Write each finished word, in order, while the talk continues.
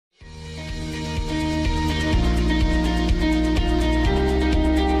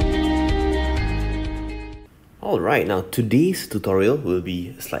Alright, now today's tutorial will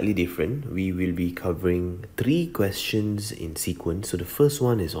be slightly different. We will be covering 3 questions in sequence. So the first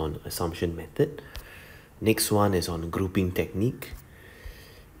one is on assumption method. Next one is on grouping technique.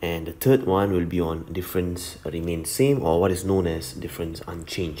 And the third one will be on difference remains same, or what is known as difference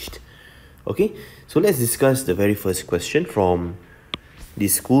unchanged. Okay, so let's discuss the very first question from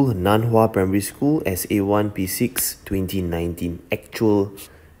this school, Nanhua Primary School, SA1 P6 2019 actual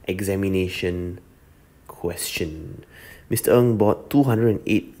examination question. Mr. Ng bought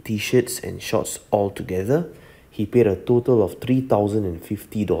 208 t-shirts and shorts altogether. He paid a total of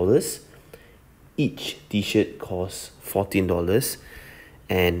 $3,050. Each t-shirt cost $14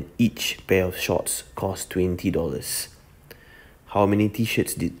 and each pair of shorts cost $20. How many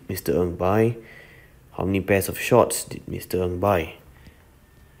t-shirts did Mr. Ng buy? How many pairs of shorts did Mr. Ng buy?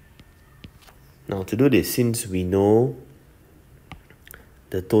 Now to do this, since we know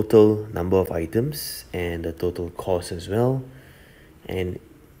the total number of items and the total cost as well, and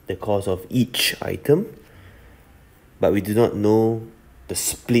the cost of each item, but we do not know the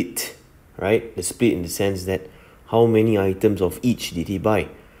split, right? The split in the sense that how many items of each did he buy.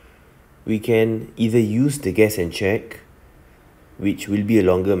 We can either use the guess and check, which will be a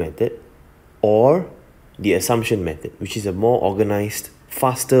longer method, or the assumption method, which is a more organized,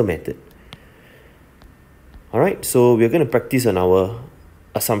 faster method. Alright, so we're going to practice on our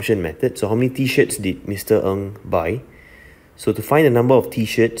assumption method. So how many t-shirts did Mr. Ng buy? So to find the number of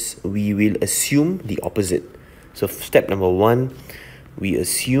t-shirts, we will assume the opposite. So step number 1, we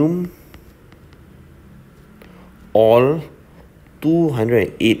assume all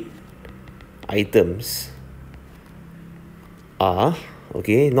 208 items are,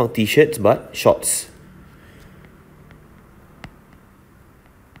 okay, not t-shirts but shorts.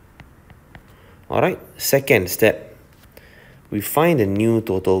 Alright, second step, we find the new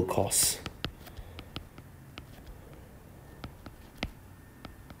total cost.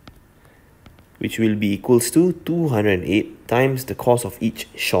 Which will be equals to 208 times the cost of each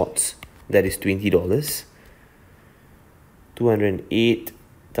shorts, that is $20. 208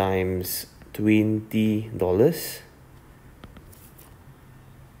 times $20 .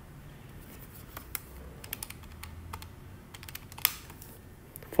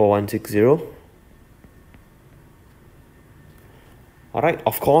 4160. Alright,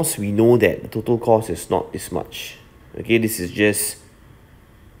 of course, we know that the total cost is not this much. Okay, this is just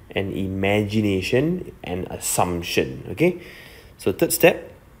an imagination and assumption. Okay, so third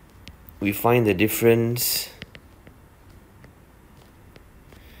step, we find the difference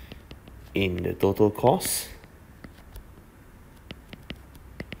in the total cost,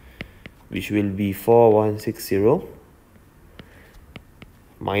 which will be 4160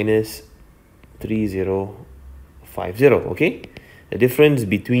 minus 3050. Okay, the difference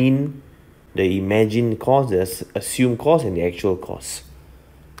between the imagined cost, the assumed cost, and the actual cost.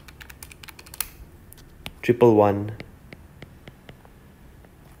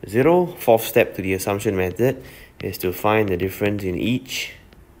 1110. Fourth step to the assumption method is to find the difference in each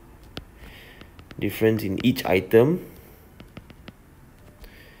item.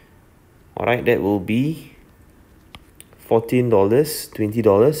 Alright, that will be $14,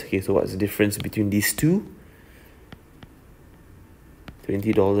 $20. Okay, so what's the difference between these two?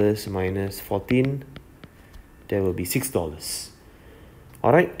 $20 minus 14, that will be $6.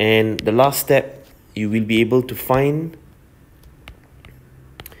 Alright, and the last step, you will be able to find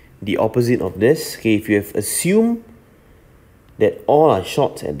the opposite of this. Okay, if you have assumed that all are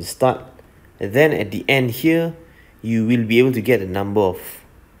shorts at the start, and then at the end here, you will be able to get a number of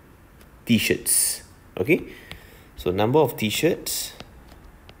t-shirts. Okay, so number of t-shirts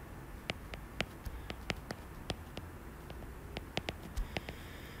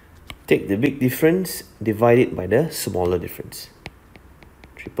take the big difference, divide it by the smaller difference.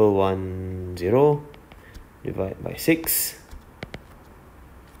 1110 divide by 6.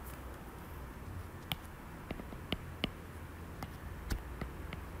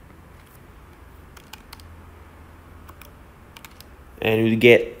 And we'll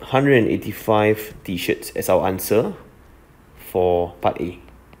get 185 t-shirts as our answer for part A.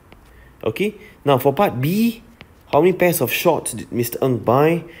 Okay, now for part B, how many pairs of shorts did Mr. Ng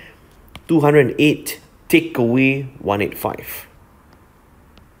buy? 208 take away 185.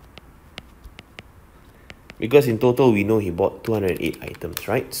 Because in total we know he bought 208 items,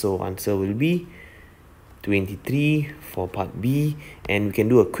 right? So answer will be 23 for part B. And we can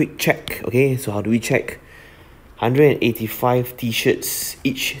do a quick check. Okay, so how do we check? 185 t-shirts,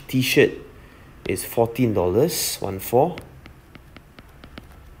 each t-shirt is $14, 14.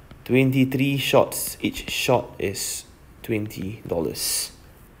 23 shorts, each short is $20.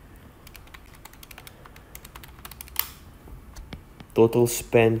 total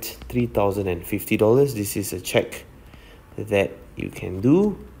spent $3,050. This is a check that you can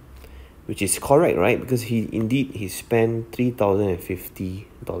do, which is correct, right? Because he spent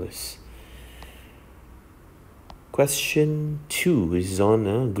 $3,050. Question 2 is on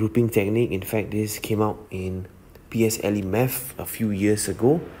a grouping technique. In fact, this came out in PSLE Math a few years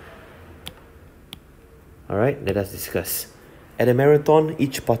ago. Alright, let us discuss. At a marathon,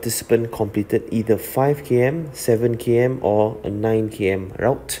 each participant completed either 5 km, 7 km or a 9 km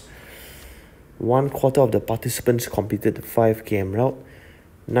route. 1/4 of the participants completed the 5 km route,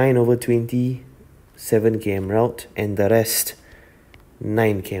 9/20, 7 km route, and the rest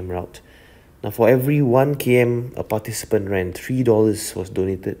 9 km route. Now, for every 1 km a participant ran, $3 was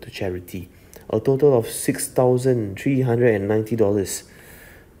donated to charity. A total of $6,390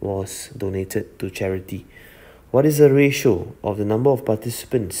 was donated to charity. What is the ratio of the number of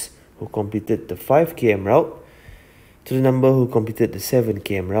participants who completed the 5 km route to the number who completed the 7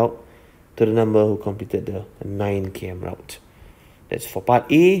 km route to the number who completed the 9 km route? That's for part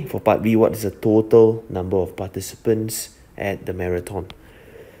A. For part B, what is the total number of participants at the marathon?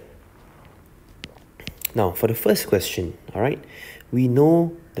 Now, for the first question, all right, we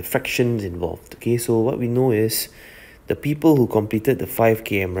know the fractions involved. Okay, so what we know is the people who completed the 5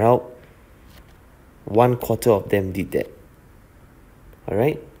 km route, 1/4 of them did that. All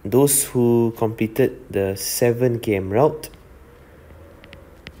right, those who completed the 7 km route,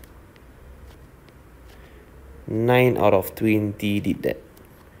 9 out of 20 did that.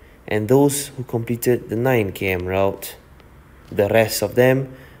 And those who completed the 9 km route, the rest of them,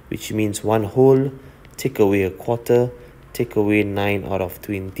 which means 1 whole, take away 1/4, take away 9 out of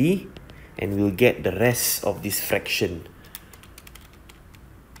 20, and we'll get the rest of this fraction.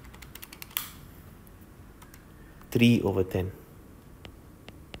 3/10.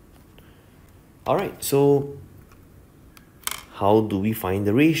 Alright, so how do we find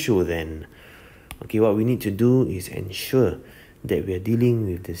the ratio then? Okay, what we need to do is ensure that we are dealing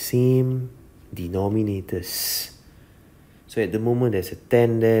with the same denominators. So at the moment, there's a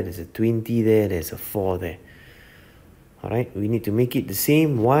 10 there, there's a 20 there, there's a 4 there. Alright, we need to make it the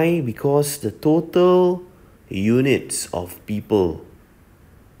same. Why? Because the total units of people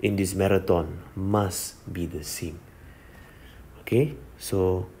in this marathon must be the same. Okay,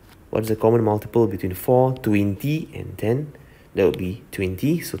 so what is the common multiple between 4, 20 and 10? That would be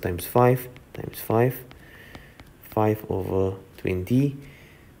 20, so times 5 times 5. 5/20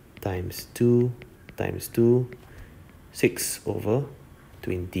 times 2 times 2.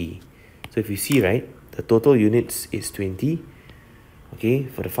 6/20. So if you see, right, the total units is 20. Okay,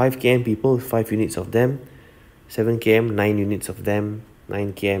 for the 5 km people, 5 units of them. 7 km, 9 units of them.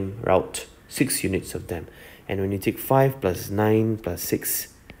 9 km route, 6 units of them. And when you take 5 plus 9 plus 6,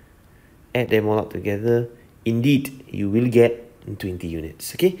 add them all up together, indeed, you will get 20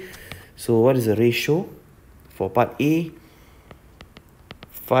 units. Okay, so what is the ratio? For part A,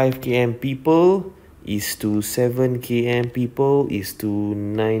 5 km people is to 7 km people is to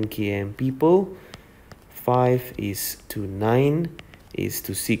 9 km people. 5 is to 9 is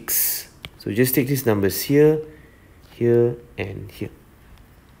to 6. So just take these numbers here, here and here.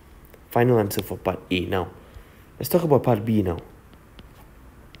 Final answer for part A. Now, let's talk about part B now.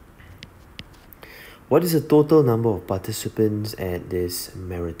 What is the total number of participants at this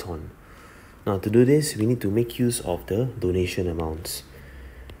marathon? Now, to do this, we need to make use of the donation amounts.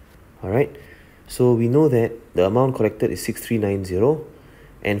 Alright, so we know that the amount collected is 6,390,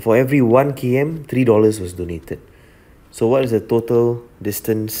 and for every 1 km, $3 was donated. So what is the total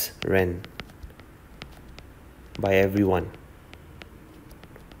distance ran by everyone?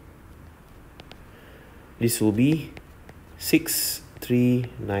 This will be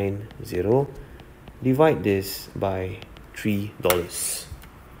 6,390. Divide this by $3.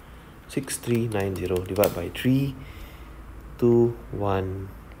 6,390 divided by 3,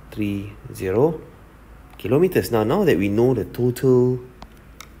 2,130 kilometers. Now that we know the total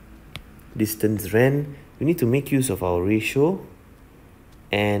distance ran, we need to make use of our ratio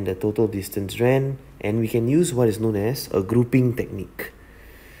and the total distance ran, and we can use what is known as a grouping technique.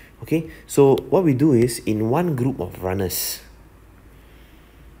 Okay, so what we do is, in one group of runners,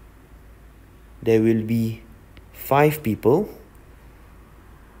 there will be 5 people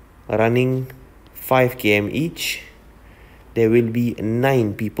running 5 km each. There will be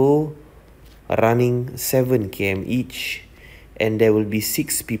 9 people running 7 km each, and there will be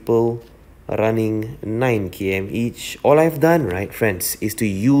 6 people running 9 km each. All I've done, right, friends, is to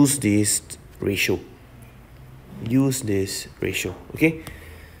use this ratio. Use this ratio, okay?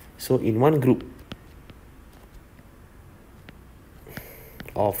 So in one group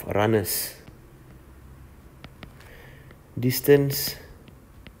of runners, distance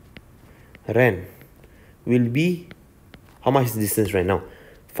ran will be, how much is the distance right now?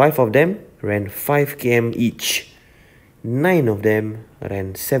 5 of them ran 5 km each. 9 of them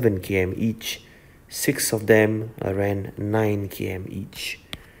ran 7 km each. 6 of them ran 9 km each.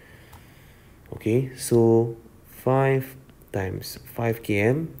 Okay, so 5 times 5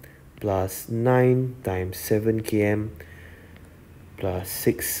 km plus 9 times 7 km plus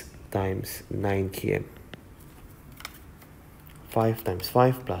 6 times 9 km. 5 times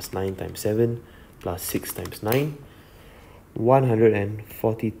 5 plus 9 times 7 plus 6 times 9,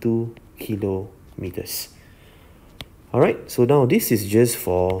 142 kilometers. Alright, so now this is just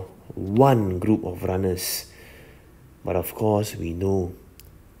for one group of runners. But of course, we know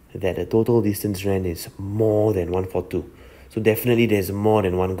that the total distance ran is more than 142. So definitely there's more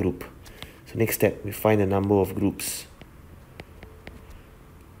than one group. So next step, we find the number of groups.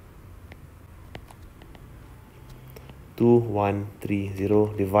 Two, 1, 3,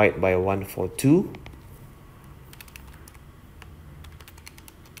 0, divide by 142.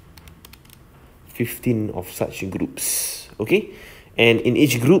 15 of such groups. Okay, and in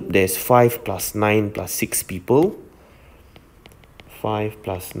each group there's 5 plus 9 plus 6 people. 5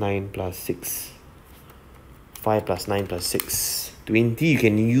 plus 9 plus 6. 5 plus 9 plus 6. 20. You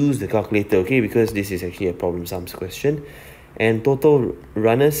can use the calculator, okay, because this is actually a problem sums question. And total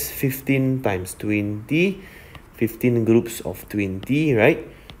runners, 15 times 20. 15 groups of 20, right?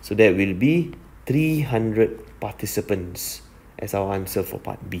 So that will be 300 participants as our answer for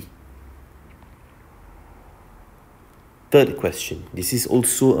part B. Third question. This is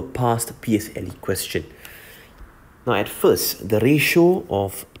also a past PSLE question. Now at first, the ratio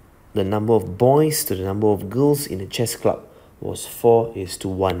of the number of boys to the number of girls in the chess club was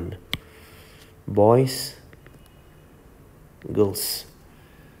 4:1. Boys, girls.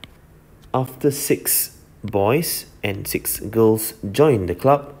 After 6 boys and 6 girls joined the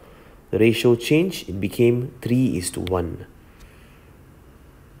club, the ratio changed. It became 3:1.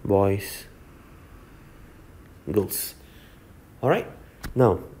 Boys, girls. Alright,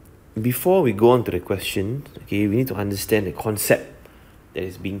 now before we go on to the question, okay, we need to understand the concept that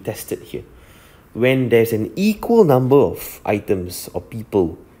is being tested here. When there's an equal number of items or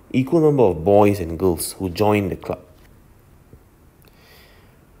people, equal number of boys and girls who join the club,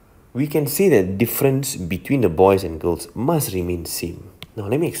 we can say that difference between the boys and girls must remain same. Now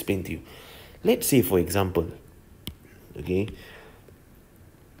let me explain to you. Let's say, for example, okay,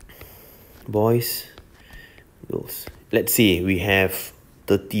 boys, girls. Let's say we have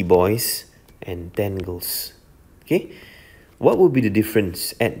 30 boys and 10 girls. Okay, what will be the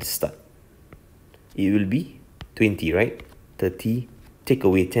difference at the start? It will be 20, right? 30, take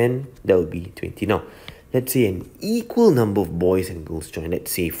away 10, that will be 20. Now, let's say an equal number of boys and girls join.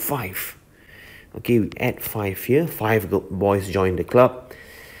 Let's say 5. Okay, we add 5 here. 5 boys join the club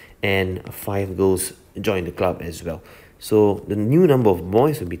and 5 girls join the club as well. So the new number of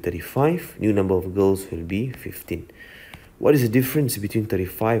boys will be 35. New number of girls will be 15. What is the difference between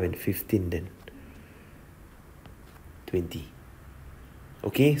 35 and 15 then? 20.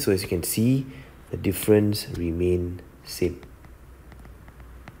 Okay, so as you can see, the difference remain same.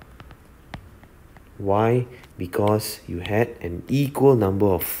 Why? Because you had an equal number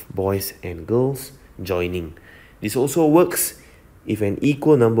of boys and girls joining. This also works if an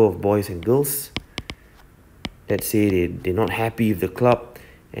equal number of boys and girls, let's say they're not happy with the club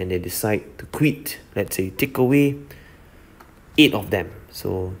and they decide to quit. Let's say take away 8 of them.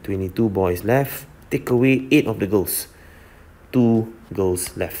 So 22 boys left, take away 8 of the girls. 2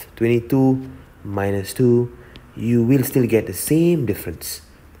 girls left. 22 minus 2, you will still get the same difference.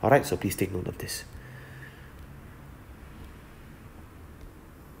 Alright, so please take note of this.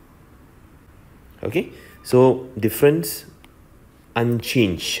 Okay, so difference,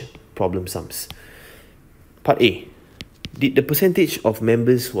 unchanged problem sums. Part A. Did the percentage of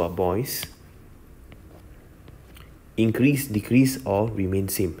members who are boys increase, decrease, or remain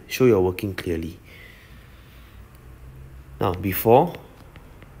same? Show your working clearly. Now, before,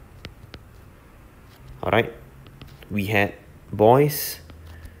 alright, we had boys,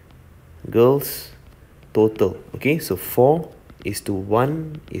 girls, total. Okay, so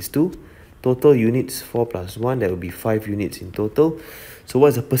 4:1:2. Total units 4 plus 1, that will be 5 units in total. So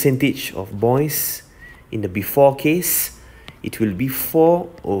what's the percentage of boys in the before case? It will be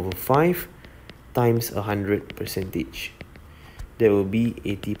 4/5 times 100 percentage. That will be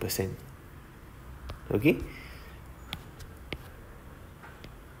 80%. Okay.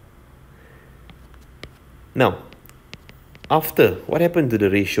 Now, after, what happened to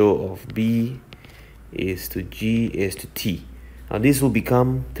the ratio of B is to G is to T? Now this will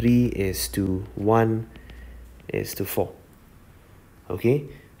become 3:1:4. Okay,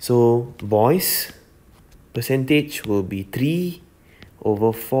 so boys percentage will be 3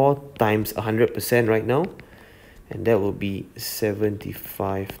 over 4 times 100% right now, and that will be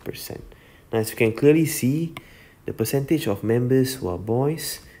 75%. Now, as you can clearly see, the percentage of members who are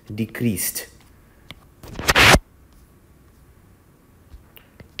boys decreased.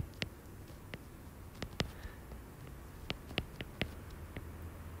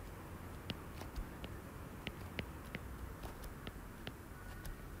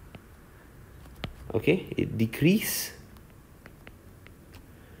 Okay, it decreased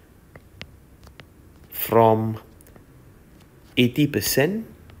from 80%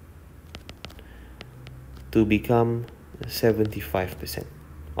 to become 75%.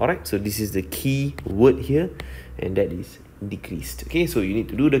 Alright, so this is the key word here, and that is decreased. Okay, so you need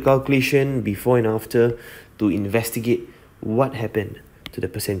to do the calculation before and after to investigate what happened to the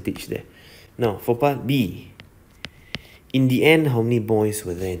percentage there. Now, for part B, in the end, how many boys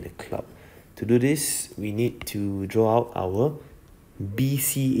were there in the club? To do this, we need to draw out our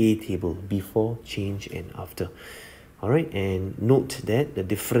BCA table, before, change, and after. Alright, and note that the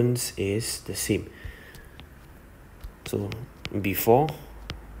difference is the same. So, before,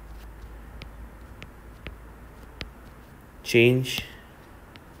 change,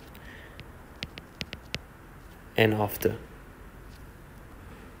 and after.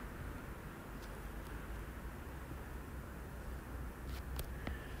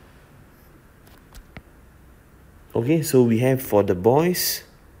 Okay, so we have for the boys,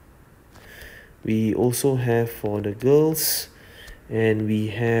 we also have for the girls, and we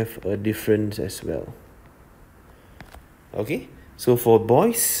have a difference as well. Okay, so for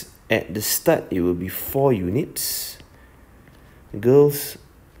boys, at the start it will be 4 units, girls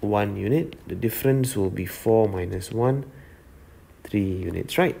 1 unit. The difference will be 4 minus 1, 3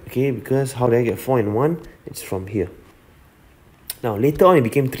 units, right? Okay, because how do I get 4 and 1? It's from here. Now later on it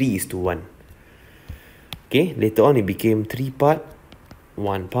became 3:1. Okay, later on it became 3 part,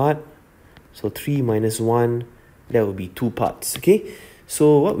 1 part. So 3 minus 1, that will be 2 parts. Okay,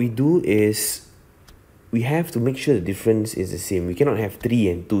 so what we do is we have to make sure the difference is the same. We cannot have 3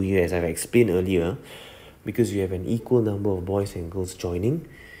 and 2 here, as I've explained earlier, because you have an equal number of boys and girls joining.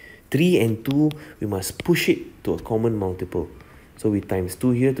 3 and 2, we must push it to a common multiple. So we times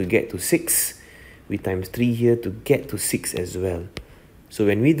 2 here to get to 6. We times 3 here to get to 6 as well. So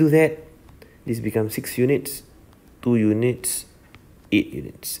when we do that, this becomes 6 units, 2 units, 8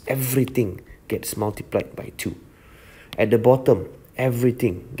 units. Everything gets multiplied by 2. At the bottom,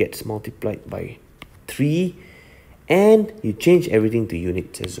 everything gets multiplied by 3, and you change everything to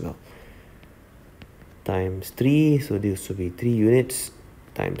units as well. Times 3, so this will be 3 units,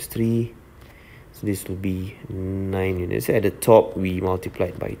 times 3, so this will be 9 units. At the top, we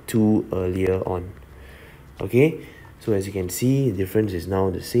multiplied by 2 earlier on. Okay, so as you can see, the difference is now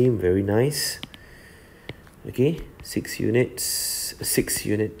the same. Very nice. Okay, 6 units, 6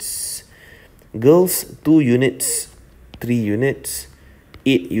 units. Girls, 2 units, 3 units,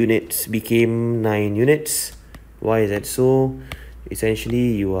 8 units became 9 units. Why is that so?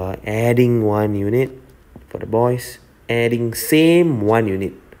 Essentially, you are adding 1 unit for the boys, adding same 1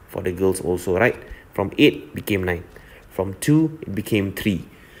 unit for the girls also, right? From 8 became 9. From 2, it became 3.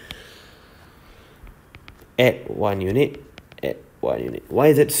 Add 1 unit, add 1 unit. Why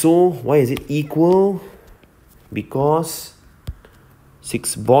is that so? Why is it equal? Because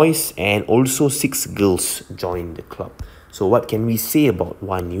 6 boys and also 6 girls joined the club. So what can we say about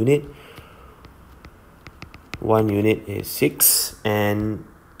 1 unit? 1 unit is 6, and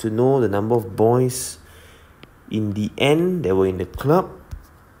to know the number of boys in the end that were in the club,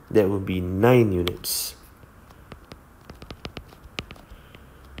 that will be 9 units.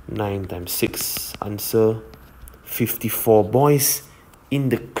 9 times 6, answer 54 boys in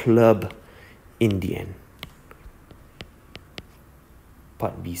the club in the end.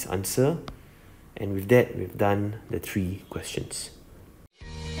 Part B's answer. And with that, we've done the 3 questions.